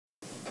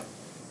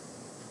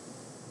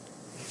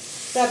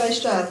Rabbi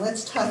Strauss,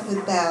 let's talk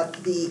about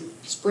the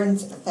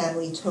Shprintz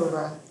family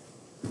Torah.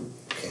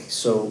 Okay,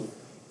 so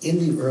in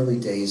the early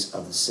days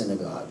of the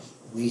synagogue,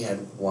 we had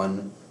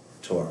one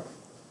Torah.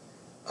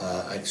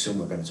 I assume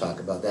we're going to talk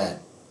about that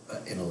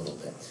in a little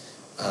bit.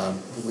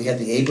 We had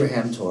the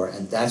Abraham Torah,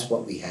 and that's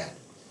what we had.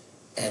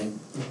 And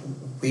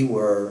we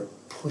were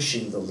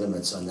pushing the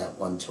limits on that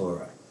one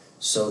Torah,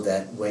 so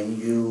that when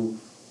you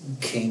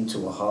came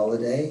to a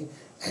holiday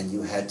and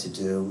you had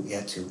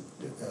to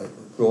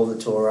roll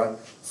the Torah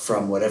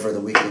from whatever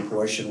the weekly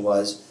portion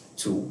was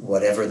to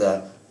whatever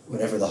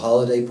the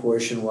holiday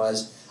portion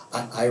was.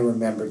 I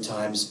remember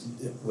times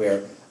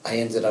where I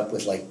ended up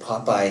with like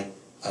Popeye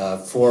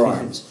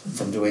forearms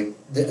from doing,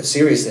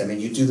 seriously, I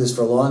mean, you do this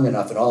for long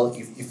enough and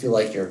you feel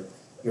like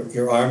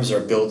your arms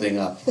are building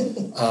up.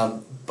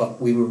 But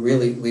we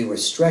were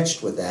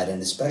stretched with that,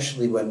 and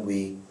especially when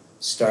we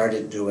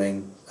started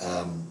doing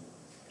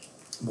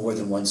more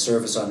than one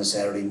service on a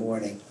Saturday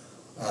morning,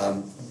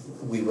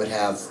 we would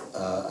have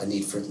a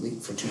need for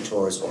two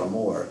Torahs or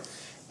more.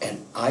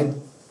 And I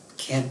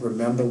can't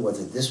remember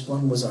whether this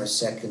one was our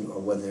second or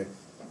whether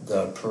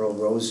the Pearl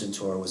Rosen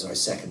Torah was our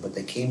second, but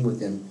they came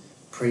within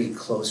pretty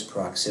close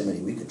proximity.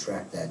 We could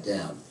track that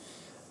down.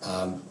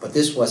 But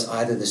this was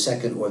either the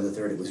second or the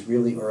third. It was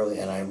really early,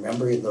 and I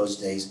remember in those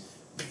days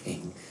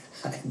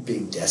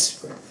being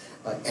desperate.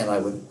 And I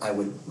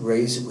would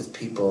raise it with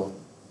people,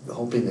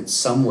 hoping that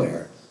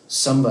somewhere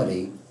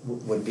somebody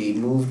would be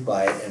moved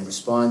by it and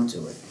respond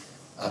to it,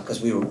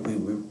 because we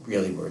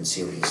really were in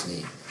serious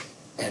need.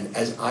 And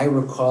as I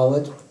recall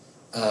it,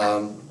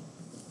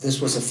 this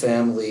was a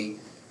family.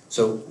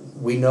 So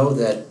we know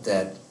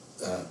that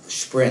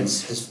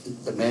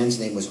Shprintz, the man's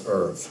name was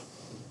Irv,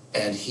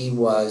 and he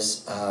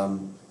was,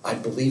 I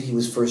believe he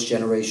was first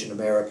generation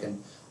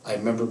American. I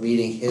remember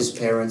meeting his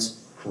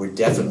parents, who were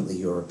definitely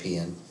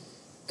European.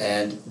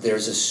 And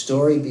there's a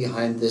story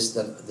behind this,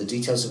 the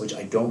details of which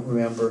I don't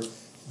remember,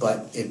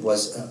 but it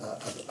was,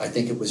 I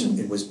think it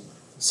was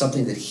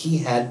something that he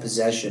had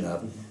possession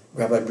of.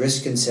 Rabbi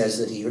Briskin says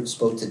that he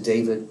spoke to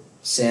David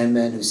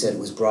Sandman, who said it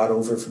was brought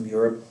over from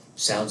Europe.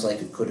 Sounds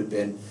like it could have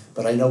been,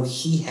 but I know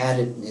he had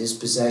it in his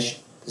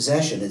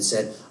possession and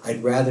said,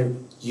 I'd rather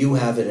you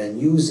have it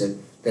and use it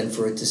than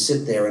for it to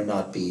sit there and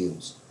not be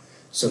used.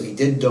 So he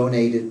did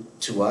donate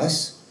it to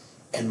us.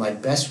 And my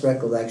best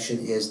recollection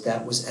is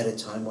that was at a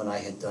time when I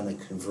had done a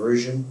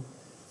conversion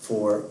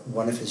for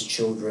one of his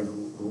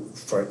children,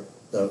 for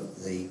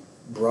the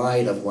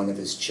bride of one of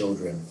his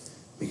children.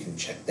 We can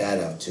check that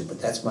out too,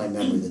 but that's my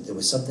memory, that there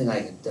was something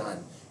I had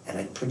done, and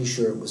I'm pretty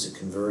sure it was a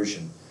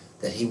conversion,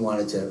 that he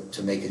wanted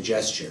to make a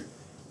gesture,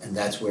 and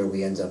that's where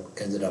we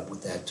ended up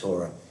with that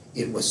Torah.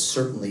 It was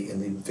certainly in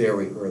the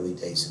very early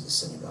days of the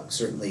synagogue,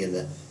 certainly in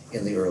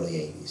the early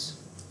 80s.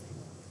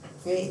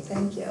 Great,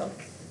 thank you.